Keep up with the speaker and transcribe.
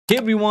Hey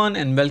everyone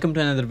and welcome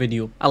to another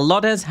video. A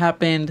lot has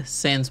happened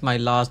since my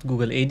last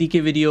Google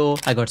ADK video.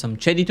 I got some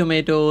cherry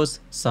tomatoes,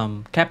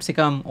 some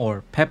capsicum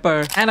or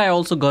pepper, and I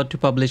also got to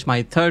publish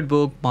my third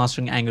book,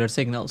 Mastering Angular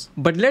Signals.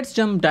 But let's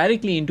jump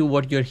directly into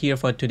what you're here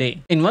for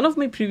today. In one of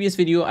my previous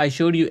videos, I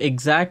showed you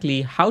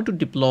exactly how to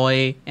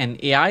deploy an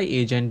AI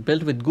agent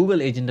built with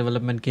Google Agent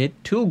Development Kit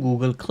to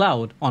Google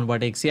Cloud on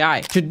Vertex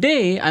AI.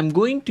 Today, I'm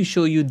going to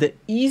show you the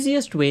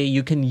easiest way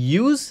you can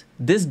use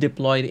this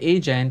deployed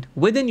agent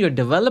within your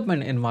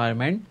development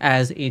environment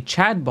as a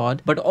chatbot,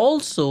 but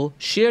also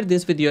share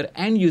this with your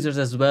end users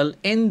as well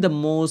in the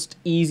most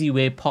easy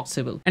way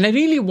possible. And I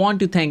really want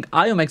to thank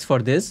IOMechs for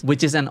this,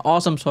 which is an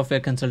awesome software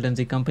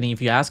consultancy company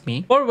if you ask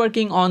me, for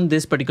working on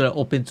this particular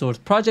open source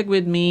project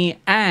with me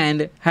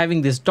and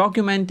having this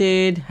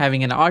documented,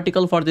 having an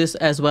article for this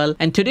as well.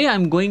 And today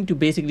I'm going to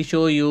basically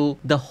show you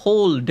the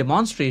whole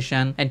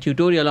demonstration and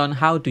tutorial on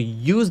how to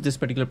use this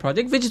particular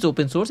project, which is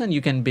open source and you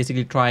can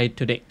basically try it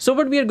today. So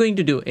what we are going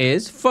to do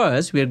is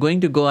first, we are going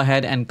to go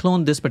ahead and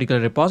clone this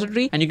particular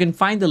repository, and you can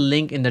find the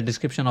link in the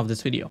description of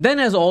this video. Then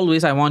as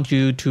always, I want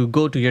you to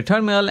go to your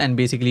terminal and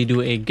basically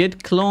do a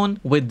git clone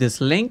with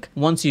this link.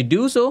 Once you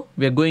do so,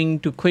 we are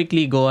going to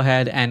quickly go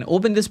ahead and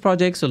open this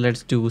project. So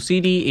let's do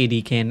cd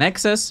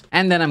ADK-Nexus,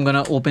 and then I'm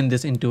going to open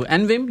this into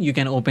nvim. You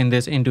can open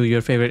this into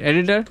your favorite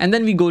editor, and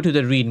then we go to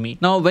the readme.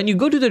 Now, when you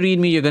go to the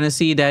readme, you're going to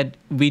see that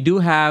we do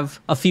have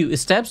a few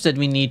steps that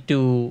we need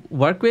to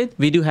work with.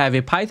 We do have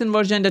a Python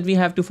version that we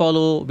have to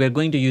follow. We're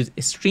going to use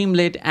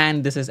Streamlit,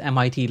 and this is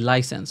MIT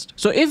licensed.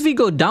 So if we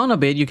go down a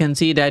bit, you can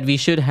see that we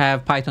should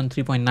have Python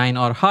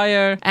 3.9 or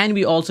higher, and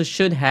we also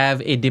should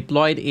have a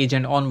deployed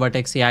agent on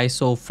Vertex AI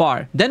so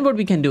far. Then what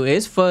we can do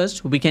is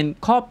first we can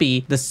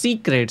copy the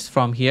secrets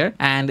from here,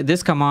 and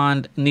this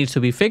command needs to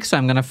be fixed. So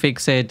I'm going to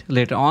fix it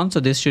later on. So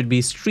this should be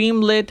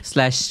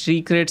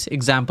streamlit/secrets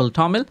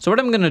example.toml. So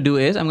what I'm going to do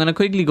is I'm going to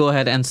quickly go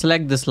ahead and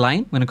select this line.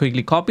 I'm going to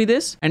quickly copy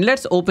this, and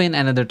let's open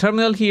another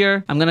terminal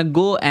here. I'm going to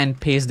go and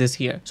paste this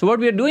here. So what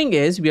we are doing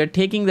is we are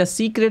taking the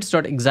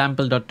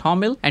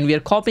secrets.example.toml and we are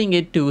copying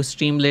it to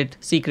streamlit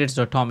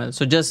secrets.toml.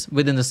 So just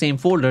within the same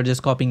folder,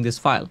 just copying this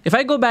file. If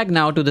I go back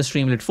now to the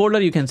Streamlit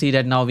folder, you can see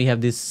that now we have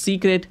this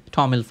secret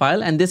toml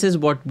file, and this is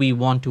what we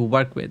want to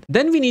work with.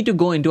 Then we need to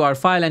go into our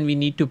file and we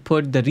need to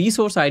put the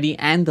resource ID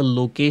and the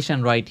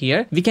location right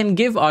here. We can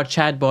give our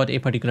chatbot a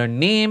particular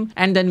name,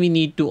 and then we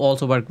need to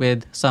also work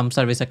with some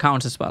service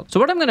accounts as well. So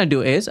what I'm going to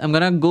do is I'm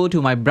going to go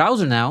to my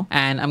browser now,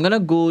 and I'm going to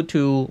go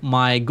to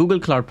my Google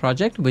Cloud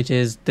project, which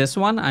is this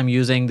one. I'm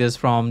using this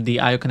from the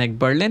IOConnect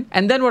Berlin.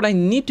 And then what I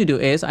need to do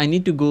is I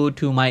need to go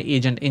to my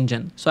agent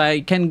engine. So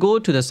I can go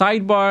to the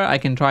sidebar. I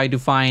can try to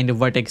find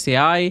Vertex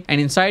AI,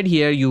 and inside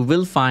here you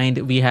will find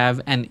we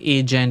have an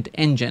agent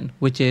engine,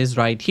 which is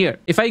right here.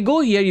 If I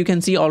go here, you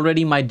can see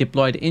already my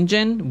deployed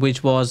engine,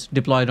 which was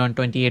deployed on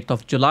 28th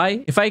of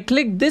July. If I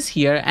click this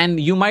here, and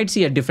you might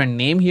see a different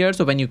name here.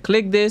 So when you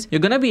click this,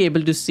 you're going to be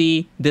able to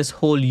see this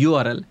whole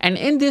URL. And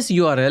in this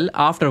URL,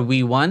 after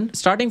V1,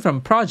 starting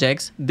from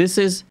projects, this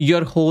is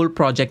your whole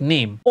project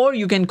name, or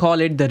you can call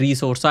it the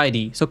resource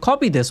ID. So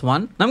copy this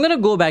one. I'm going to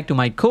go back to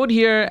my code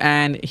here,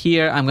 and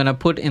here I'm going to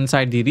put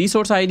inside the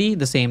resource ID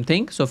the same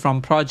thing. So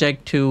from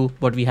project to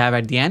what we have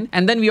at the end.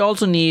 And then we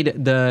also need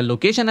the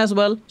location as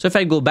well. So if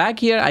I go back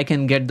here, I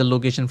can get the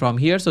location from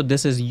here. So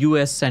this is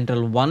US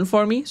Central 1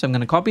 for me. So I'm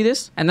going to copy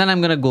this, and then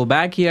I'm going to go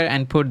back here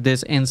and put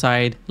this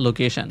inside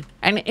location.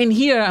 And in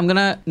here, I'm going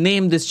to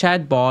name this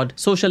chatbot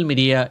social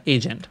media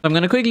agent. I'm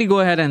going to quickly go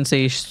ahead and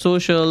say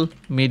social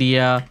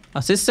media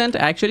assistant.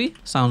 Actually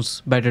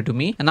sounds better to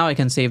me. And now I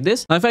can save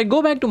this. Now if I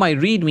go back to my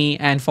readme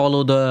and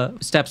follow the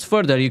steps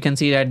further, you can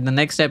see that the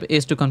next step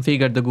is to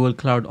configure the Google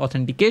Cloud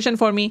authentication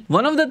for me.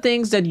 One of the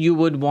things that you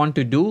would want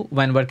to do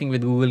when working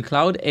with Google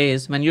Cloud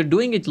is when you're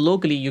doing it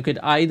locally, you could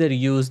either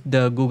use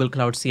the Google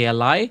Cloud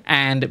CLI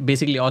and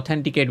basically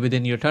authenticate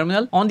within your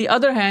terminal. On the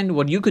other hand,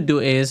 what you could do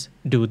is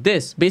do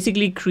this,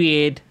 basically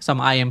create some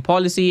IAM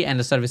policy and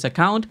a service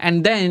account,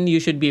 and then you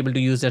should be able to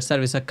use that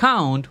service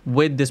account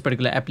with this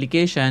particular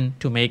application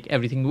to make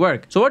everything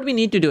work. So what we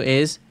need to do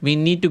is we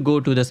need to go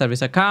to the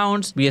service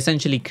accounts. We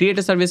essentially create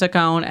a service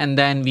account, and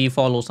then we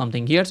follow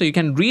something here. So you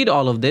can read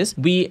all of this.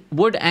 We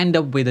would end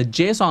up with a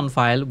JSON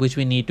file, which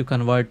we need to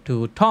convert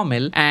to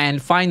toml,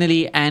 and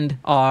finally end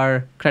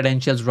our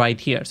credentials right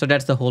here. So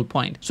that's the whole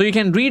point. So you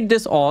can read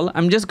this all.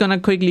 I'm just going to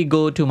quickly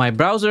go to my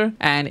browser,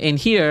 and in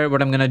here,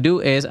 what I'm going to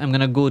do is I'm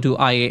going to go to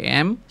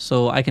IAM.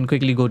 So I can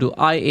quickly go to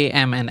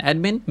IAM and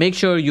admin. Make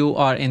sure you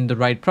are in the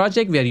right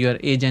project where your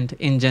agent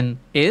engine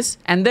is.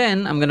 And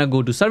then I'm going to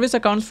go to service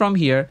accounts from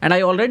here. And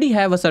I already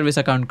have a service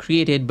account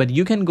created, but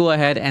you can go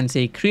ahead and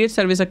say create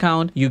service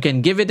account. You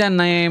can give it a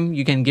name.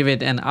 You can give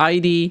it an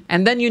ID.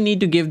 And then you need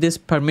to give this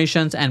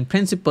permissions and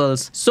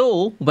principals.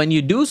 So when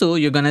you do so,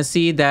 you're going to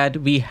see that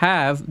we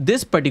have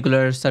this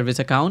particular service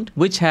account,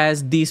 which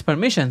has these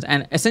permissions.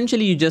 And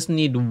essentially you just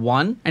need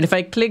one. And if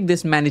I click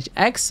this manage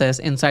access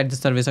inside the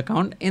service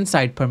account,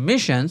 inside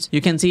permissions,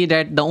 you can see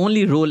that the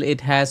only role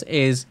it has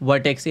is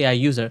Vertex AI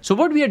user. So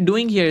what we are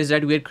doing here is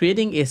that we are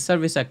creating a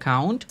service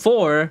account account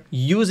for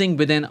using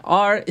within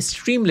our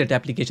Streamlit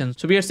application.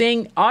 So we are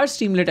saying our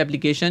Streamlit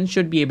application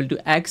should be able to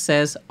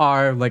access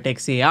our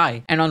Vertex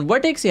AI. And on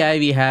Vertex AI,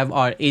 we have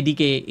our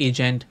ADK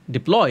agent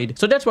deployed.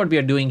 So that's what we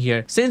are doing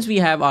here. Since we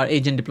have our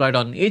agent deployed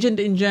on Agent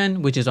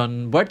Engine, which is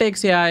on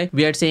Vertex AI,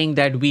 we are saying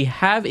that we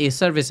have a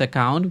service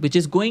account which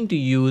is going to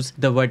use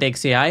the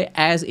Vertex AI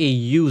as a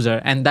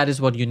user, and that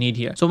is what you need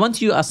here. So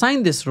once you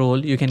assign this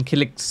role, you can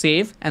click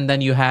save, and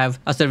then you have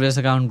a service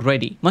account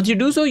ready. Once you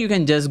do so, you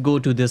can just go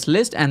to this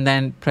list and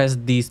then press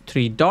these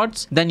three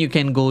dots. Then you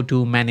can go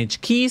to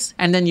manage keys,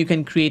 and then you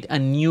can create a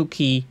new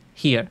key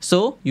here.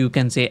 So you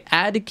can say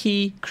add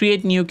key,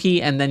 create new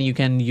key, and then you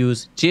can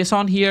use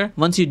JSON here.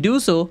 Once you do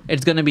so,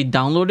 it's going to be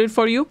downloaded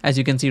for you, as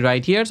you can see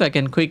right here. So I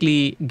can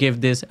quickly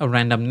give this a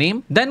random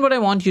name. Then what I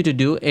want you to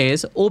do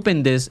is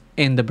open this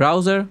in the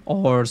browser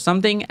or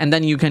something, and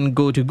then you can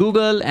go to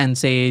Google and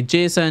say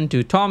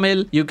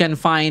JSON.toml. You can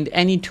find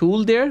any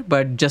tool there,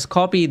 but just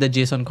copy the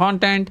JSON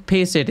content,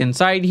 paste it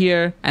inside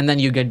here, and then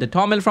you get the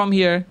toml from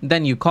here.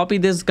 Then you copy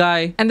this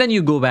guy, and then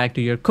you go back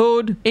to your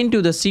code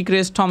into the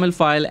secrets.toml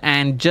file,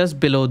 and just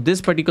below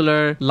this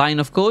particular line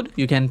of code,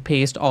 you can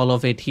paste all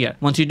of it here.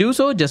 Once you do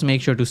so, just make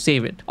sure to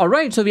save it. All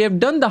right, so we have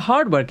done the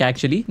hard work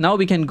actually. Now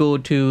we can go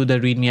to the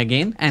README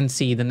again and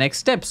see the next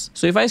steps.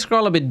 So if I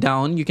scroll a bit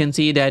down, you can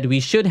see that we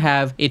should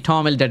have a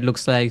toml that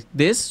looks like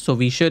this. So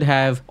we should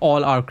have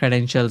all our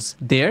credentials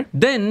there.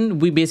 Then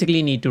we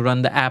basically need to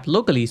run the app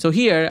locally. So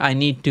here I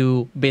need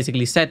to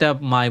basically set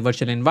up my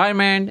virtual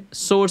environment,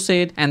 source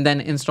it, and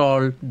then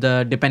install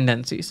the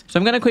dependencies. So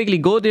I'm going to quickly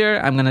go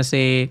there. I'm going to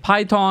say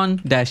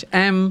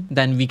python-m,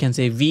 then we can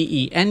say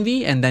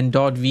venv, and then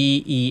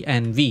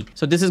 .venv.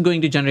 So this is going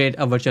to generate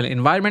a virtual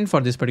environment for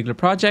this particular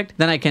project.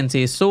 Then I can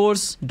say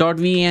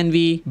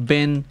source.venv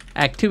bin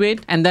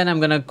activate, and then I'm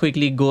going to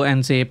quickly go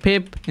and say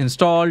pip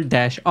install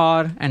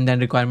 -r and then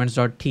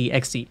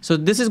requirements.txt. So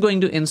this is going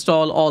to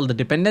install all the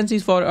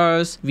dependencies for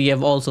us. We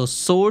have also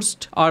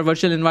sourced our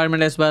virtual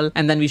environment as well,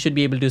 and then we should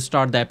be able to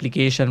start the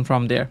application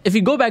from there. If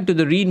you go back to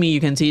the README,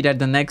 you can see that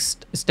the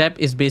next step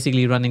is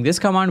basically running this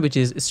command, which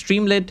is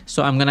Streamlit.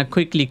 So I'm going to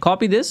quickly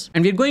copy this,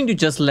 and we're going to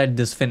just let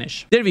this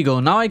finish. There we go.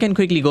 Now I can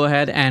quickly go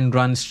ahead and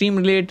run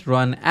Streamlit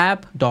run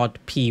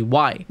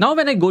app.py. Now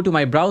when I go to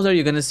my browser,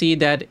 you're going to see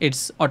that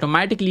it's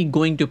automatically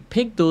going to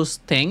pick those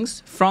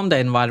things from the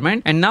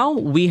environment. And now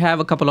we have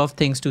a couple of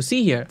things to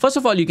see here. First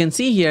of all, you can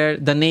see here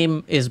the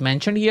name is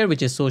mentioned here,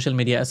 which is social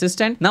media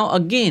assistant. Now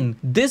again,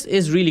 this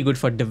is really good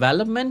for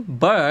development,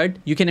 but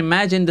you can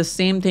imagine the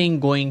same thing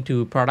going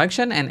to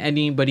production and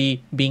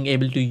anybody being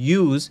able to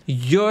use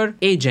your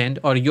agent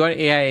or your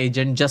AI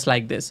agent just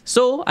like this.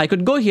 So I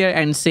could go here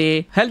and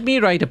say, help me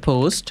write a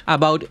post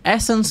about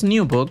Essence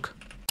new book,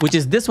 which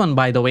is this one,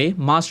 by the way,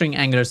 Mastering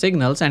Angular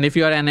Signals. And if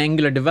you are an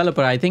Angular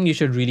developer, I think you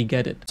should really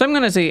get it. So I'm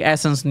going to say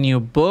Essence new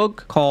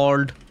book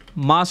called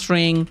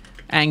Mastering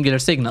Angular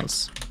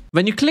Signals.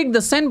 When you click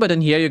the send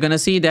button here, you're going to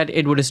see that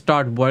it would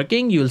start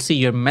working. You'll see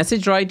your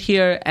message right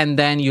here, and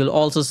then you'll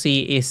also see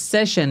a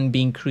session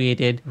being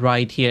created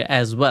right here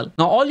as well.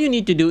 Now, all you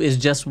need to do is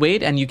just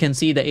wait, and you can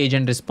see the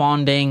agent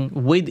responding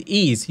with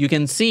ease. You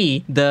can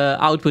see the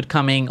output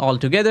coming all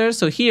together.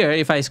 So here,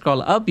 if I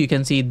scroll up, you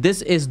can see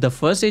this is the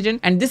first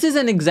agent. And this is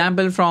an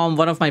example from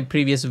one of my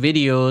previous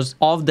videos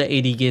of the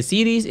ADK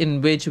series,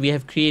 in which we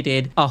have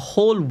created a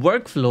whole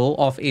workflow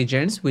of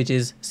agents, which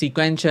is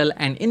sequential,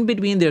 and in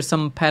between there's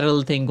some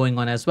parallel thing going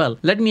on as well.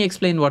 Let me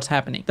explain what's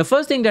happening. The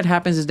first thing that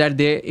happens is that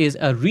there is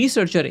a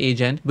researcher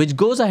agent which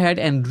goes ahead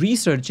and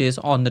researches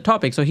on the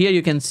topic. So here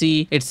you can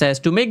see it says,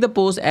 to make the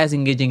post as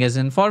engaging as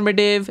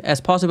informative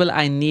as possible,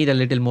 I need a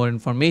little more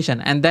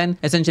information. And then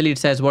essentially it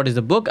says, what is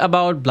the book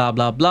about, blah,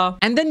 blah, blah.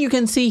 And then you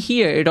can see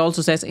here, it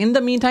also says, in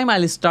the meantime,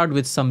 I'll start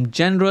with some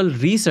general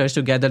research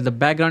to gather the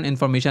background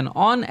information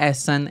on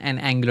SN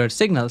and Angular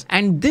signals.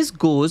 And this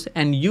goes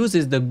and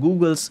uses the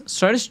Google's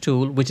search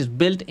tool, which is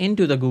built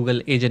into the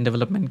Google Agent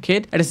Development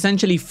Kit. It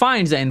essentially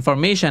finds the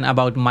information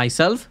about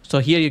myself. So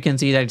here you can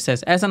see that it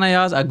says SN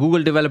Ayaz, a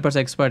Google developers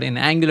expert in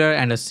Angular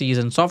and a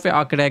seasoned software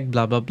architect,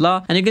 blah, blah,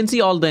 blah. And you can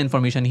see all the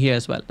information here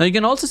as well. Now you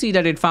can also see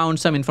that it found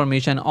some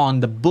information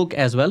on the book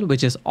as well,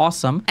 which is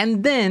awesome.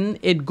 And then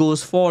it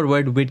goes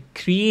forward with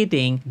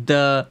creating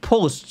the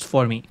posts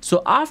for me.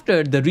 So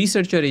after the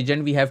researcher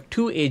agent, we have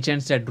two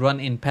agents that run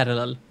in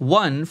parallel.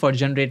 One for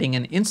generating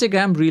an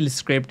Instagram reel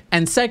script,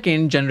 and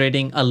second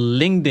generating a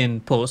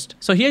LinkedIn post.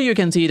 So here you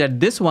can see that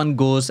this one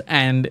goes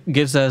and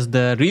gives us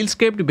the reel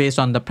script based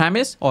on the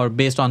premise or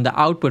based on the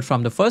output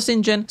from the first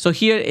engine. So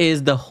here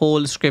is the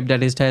whole script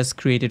that it has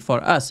created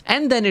for us.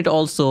 And then it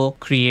also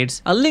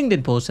creates a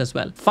LinkedIn post as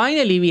well.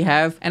 Finally, we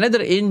have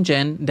another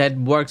engine that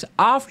works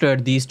after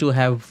these two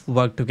have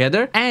worked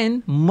together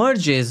and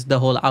merges the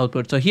whole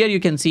output. So here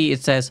you can see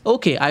it says,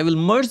 okay, I will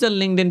merge the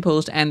LinkedIn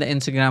post and the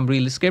Instagram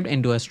reel script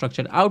into a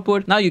structured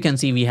output. Now you can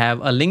see we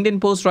have a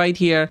LinkedIn post right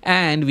here,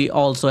 and we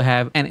also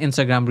have an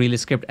Instagram reel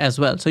script as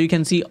well. So you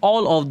can see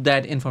all of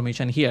that information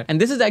section here. And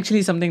this is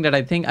actually something that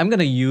I think I'm going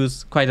to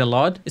use quite a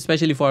lot,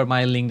 especially for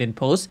my LinkedIn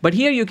posts. But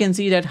here you can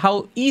see that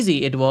how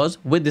easy it was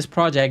with this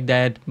project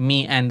that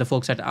me and the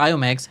folks at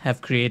IOMechs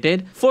have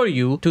created for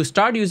you to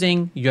start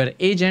using your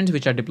agents,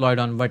 which are deployed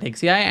on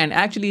Vertex AI, and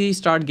actually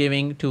start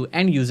giving to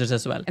end users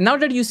as well. And now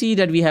that you see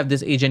that we have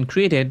this agent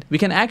created, we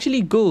can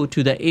actually go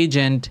to the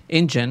agent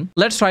engine.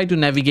 Let's try to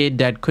navigate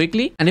that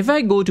quickly. And if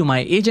I go to my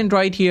agent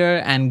right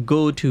here and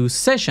go to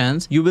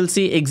sessions, you will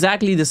see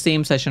exactly the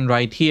same session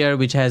right here,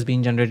 which has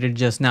been generated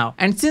just now.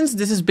 And since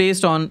this is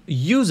based on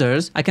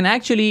users, I can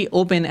actually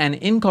open an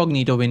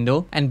incognito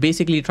window and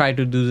basically try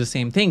to do the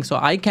same thing. So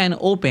I can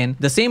open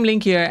the same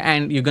link here,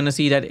 and you're going to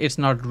see that it's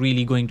not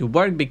really going to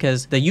work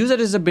because the user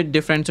is a bit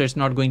different. So it's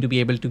not going to be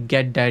able to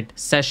get that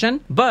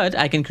session, but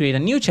I can create a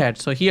new chat.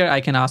 So here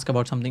I can ask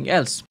about something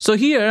else. So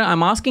here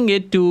I'm asking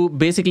it to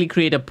basically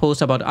create a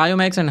post about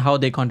IOMechs and how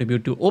they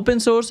contribute to open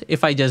source.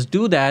 If I just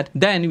do that,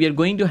 then we are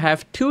going to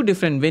have two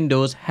different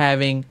windows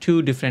having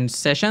two different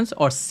sessions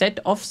or set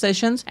of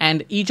sessions,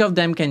 and each of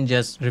them can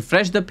just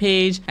refresh the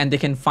page and they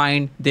can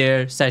find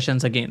their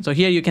sessions again. So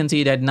here you can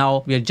see that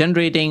now we are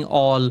generating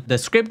all the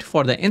script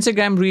for the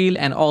Instagram reel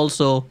and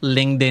also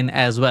LinkedIn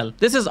as well.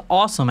 This is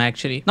awesome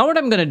actually. Now what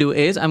I'm going to do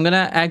is I'm going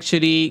to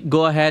actually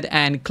go ahead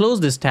and close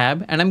this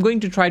tab, and I'm going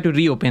to try to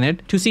reopen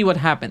it to see what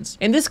happens.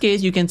 In this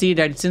case, you can see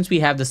that since we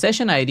have the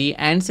session ID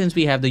and since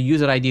we have the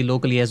user ID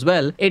locally as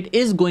well, it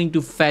is going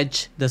to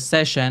fetch the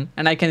session,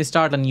 and I can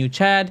start a new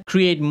chat,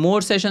 create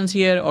more sessions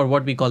here, or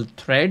what we call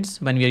threads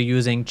when we are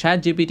using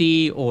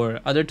ChatGPT or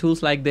other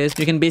tools like this.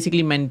 You can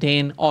basically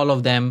maintain all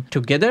of them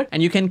together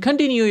and you can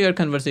continue your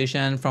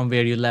conversation from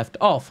where you left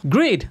off.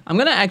 Great. I'm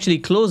going to actually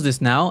close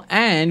this now,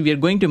 and we are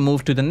going to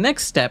move to the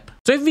next step.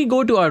 So if we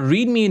go to our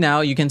README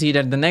now, you can see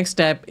that the next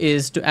step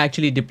is to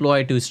actually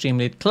deploy to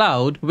Streamlit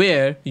Cloud,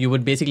 where you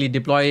would basically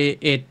deploy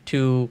it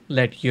to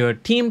let your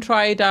team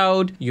try it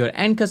out, your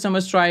end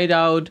customers try it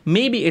out.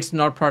 Maybe it's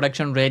not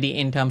production ready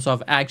in terms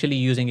of actually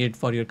using it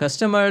for your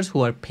customers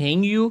who are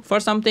paying you for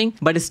something,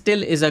 but it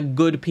still is a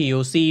good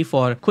POC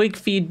for quick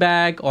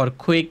feedback or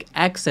quick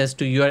access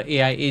to your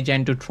AI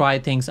agent to try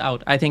things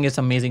out. I think it's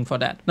amazing for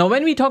that. Now,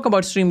 when we talk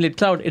about Streamlit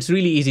Cloud, it's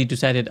really easy to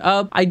set it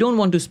up. I don't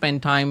want to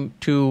spend time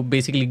to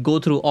basically go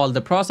through all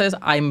the process.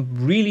 I'm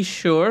really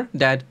sure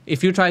that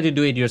if you try to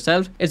do it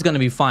yourself, it's going to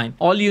be fine.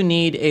 All you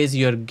need is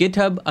your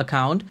GitHub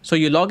account. So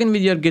you log in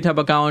with your GitHub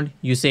account,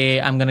 you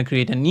say, I'm going to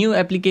create a new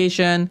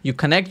application, you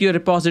connect your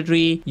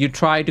repository, you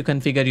try to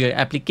configure your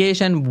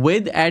application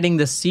with adding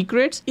the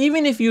secrets.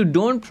 Even if you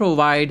don't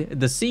provide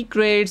the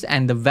secrets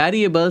and the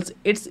variables,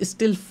 it's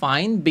still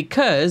fine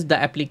because the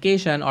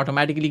application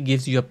automatically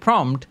gives you a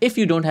prompt if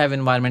you don't have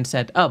environment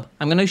set up.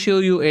 I'm going to show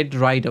you it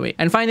right away.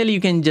 And finally,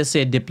 you can just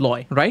say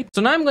deploy, right?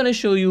 So now I'm going to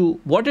show you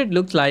what it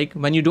looks like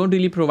when you don't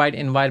really provide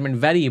environment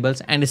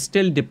variables and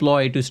still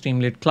deploy to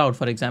Streamlit Cloud,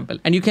 for example.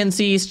 And you can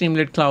see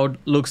Streamlit Cloud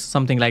looks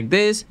something like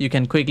this. You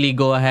can quickly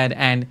go ahead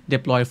and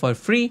deploy for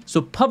free.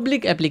 So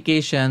public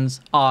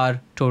applications are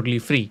totally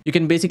free. You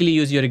can basically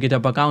use your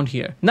GitHub account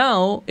here.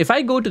 Now, if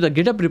I go to the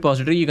GitHub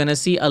repository, you're going to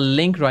see a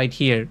link right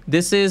here.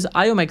 This is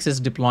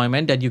IOMechs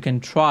deployment that you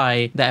can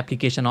try the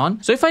application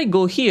on. So if I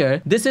go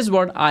here, this is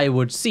what I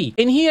would see.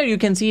 In here, you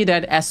can see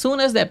that as soon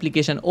as the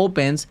application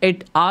opens,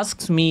 it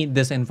asks me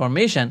this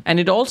information, and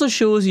it also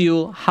shows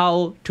you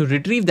how to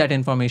retrieve that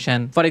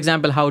information. For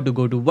example, how to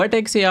go to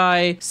Vertex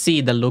AI,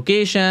 see the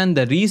location,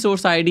 the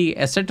resource ID,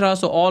 etc.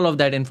 So all of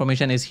that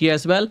information is here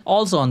as well.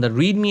 Also on the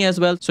README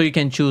as well. So you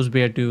can choose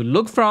where to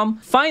look from.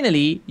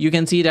 Finally, you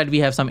can see that we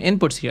have some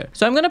inputs here.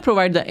 So I'm going to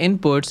provide the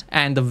inputs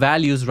and the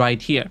values right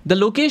here. The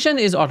location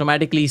is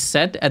automatically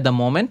set at the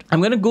moment. I'm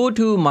going to go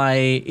to my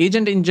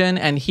agent engine,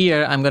 and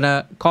here I'm going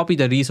to copy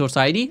the resource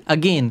ID.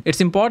 Again,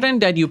 it's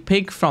important that you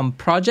pick from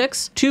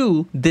projects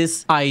to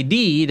this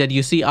ID that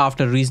you see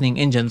after reasoning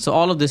engine. So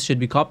all of this should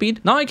be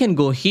copied. Now I can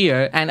go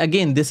here, and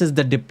again, this is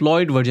the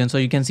deployed version. So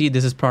you can see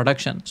this is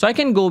production. So I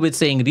can go with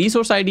saying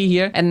resource ID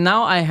here, and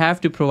now I have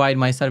to provide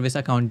my service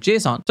account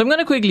JSON. So I'm going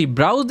to quickly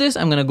browse this.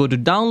 I'm going to go to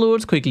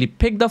downloads, quickly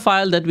pick the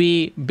file that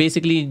we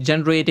basically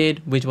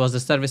generated, which was the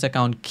service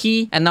account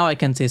key. And now I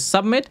can say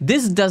submit.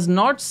 This does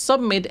not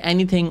submit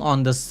anything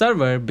on the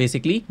server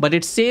basically, but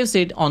it saves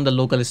it on the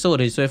local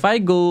storage. So if I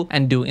go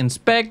and do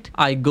inspect,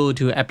 I go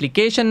to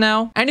application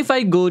now. And if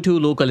I go to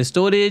local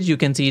storage, you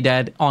can see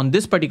that on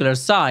this particular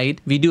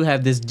site, we do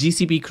have this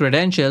GCP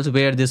credentials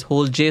where this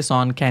whole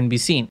JSON can be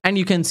seen. And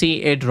you can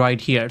see it right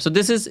here. So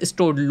this is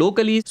stored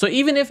locally. So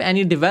even if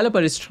any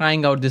developer is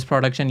trying out this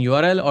production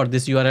URL or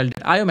this URL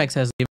that IOMechs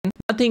has given,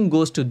 nothing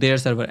goes to their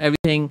server.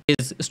 Everything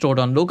is stored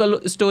on local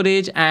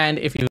storage. And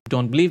if you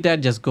don't believe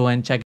that, just go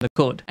and check the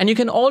code. And you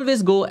can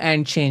always go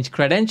and change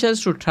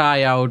credentials to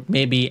try out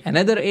maybe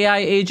another AI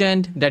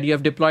agent that you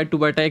have deployed to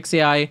Vertex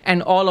AI,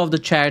 and all of the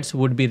chats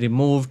would be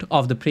removed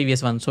of the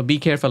previous one. So be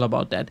careful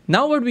about that.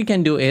 Now what we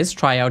can do is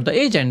try out the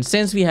agent.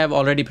 Since we have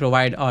already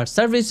provided our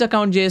service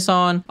account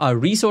JSON, our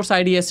resource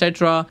ID,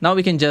 etc. Now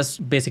we can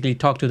just basically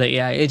talk to the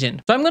AI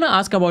agent. So I'm going to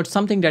ask about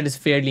something that is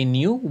fairly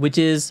new, which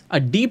is a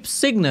deep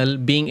signal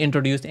being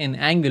introduced introduced in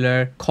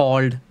Angular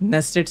called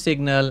nested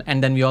signal,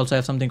 and then we also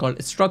have something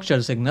called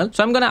structured signal.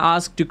 So I'm going to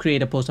ask to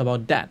create a post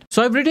about that.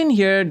 So I've written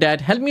here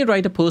that help me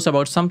write a post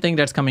about something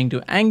that's coming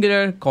to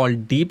Angular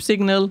called deep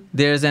signal.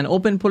 There's an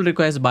open pull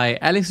request by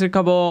Alex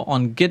Ricabo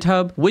on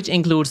GitHub, which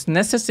includes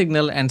nested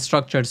signal and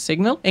structured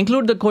signal.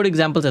 Include the code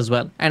examples as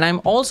well. And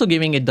I'm also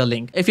giving it the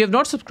link. If you have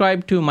not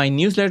subscribed to my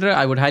newsletter,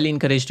 I would highly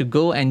encourage to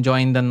go and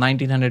join the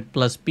 1900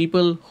 plus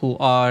people who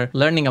are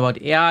learning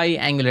about AI,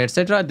 Angular,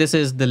 etc. This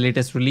is the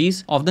latest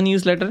release of the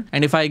newsletter.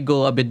 And if I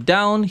go a bit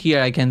down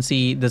here, I can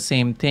see the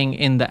same thing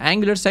in the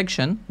Angular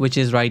section, which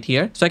is right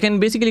here. So I can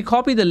basically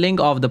copy the link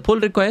of the pull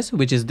request,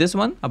 which is this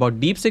one about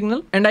deep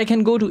signal, and I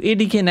can go to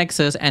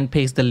ADK-Nexus and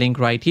paste the link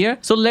right here.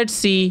 So let's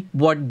see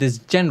what this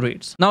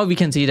generates. Now we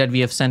can see that we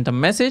have sent a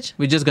message.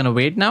 We're just going to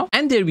wait now.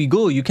 And there we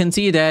go. You can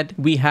see that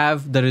we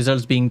have the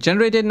results being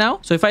generated now.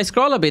 So if I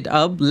scroll a bit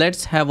up,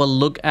 let's have a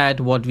look at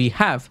what we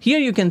have. Here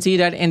you can see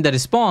that in the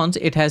response,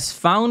 it has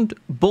found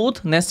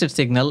both nested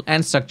signal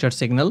and structured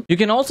signal. You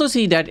can also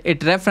see that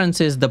it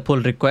references the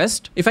pull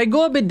request. If I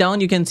go a bit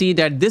down, you can see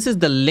that this is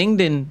the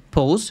LinkedIn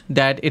post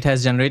that it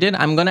has generated.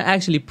 I'm going to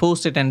actually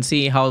post it and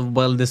see how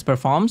well this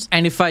performs.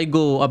 And if I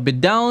go a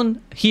bit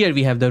down, here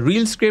we have the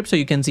reel script. So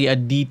you can see a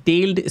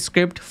detailed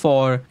script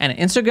for an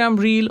Instagram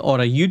reel or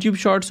a YouTube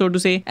short, so to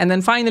say. And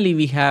then finally,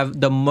 we have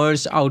the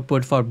merged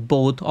output for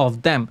both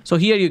of them. So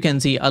here you can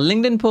see a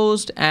LinkedIn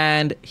post,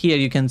 and here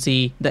you can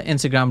see the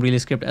Instagram reel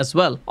script as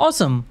well.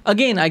 Awesome.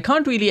 Again, I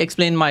can't really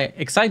explain my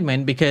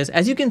excitement because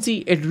as you can see,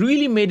 it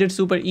really made it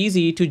super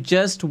easy to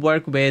just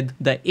work with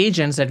the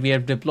agents that we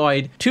have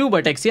deployed to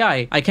Vertex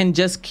AI. I can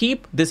just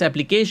keep this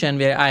application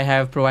where I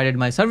have provided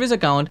my service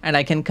account, and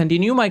I can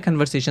continue my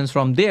conversations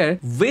from there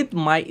with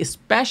my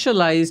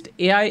specialized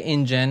AI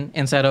engine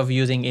instead of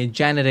using a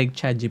generic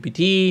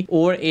ChatGPT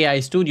or AI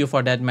Studio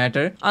for that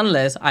matter,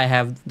 unless I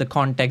have the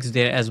context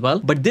there as well.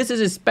 But this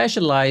is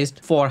specialized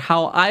for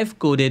how I've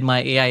coded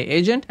my AI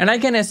agent, and I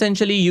can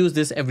essentially use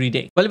this every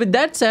day. Well, with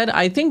that said,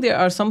 I think there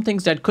are some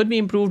things that could be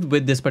improved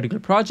with this particular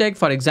project.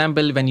 For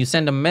example, when you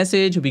send a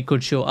message, we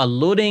could show a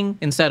loading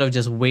instead of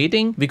just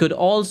waiting. We could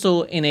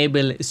also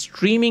enable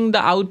streaming the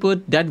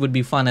output. That would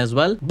be fun as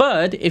well.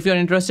 But if you're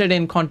interested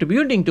in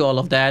contributing to all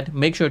of that,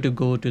 make sure to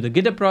go to the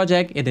GitHub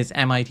project. It is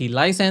MIT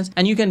licensed,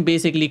 and you can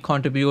basically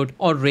contribute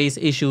or raise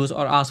issues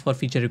or ask for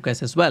feature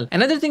requests as well.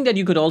 Another thing that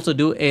you could also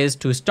do is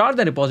to start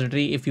the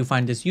repository if you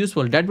find this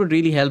useful. That would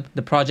really help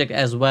the project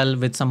as well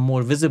with some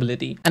more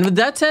visibility. And with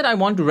that said, I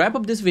want to wrap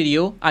up this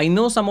video. I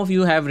know some of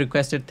you have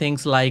requested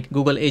things like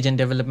Google Agent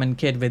Development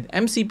Kit with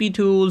MCP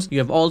tools. You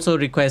have also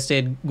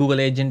requested Google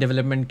Agent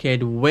Development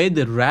Kit with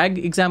RAG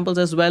examples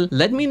as well.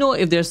 Let me know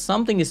if there's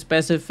something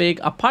specific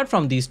apart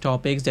from these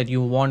topics that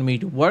you want me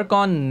to work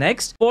on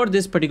next for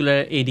this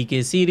particular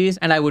ADK series,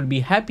 and I would be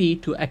happy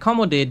to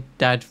accommodate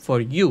that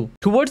for you.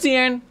 Towards the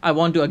end, I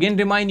want to again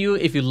remind you,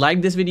 if you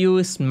like this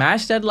video,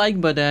 smash that like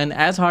button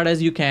as hard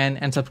as you can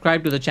and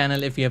subscribe to the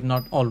channel if you have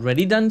not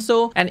already done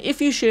so. And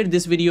if you share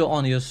this video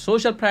on your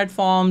social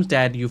platforms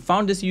that you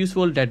found this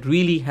useful, that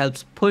really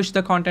helps push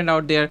the content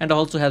out there and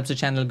also helps the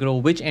channel grow,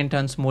 which in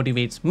turn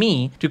motivates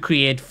me to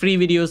create free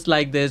videos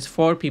like this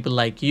for people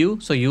like you,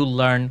 so you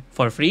learn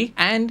for free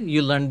and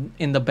you learn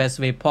in the best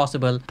way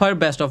possible per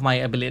best of my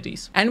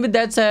abilities. And with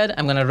that said,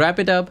 I'm gonna wrap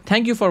it up.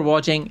 Thank you for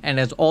watching, and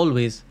as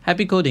always,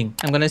 happy coding.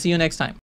 I'm gonna see you next time.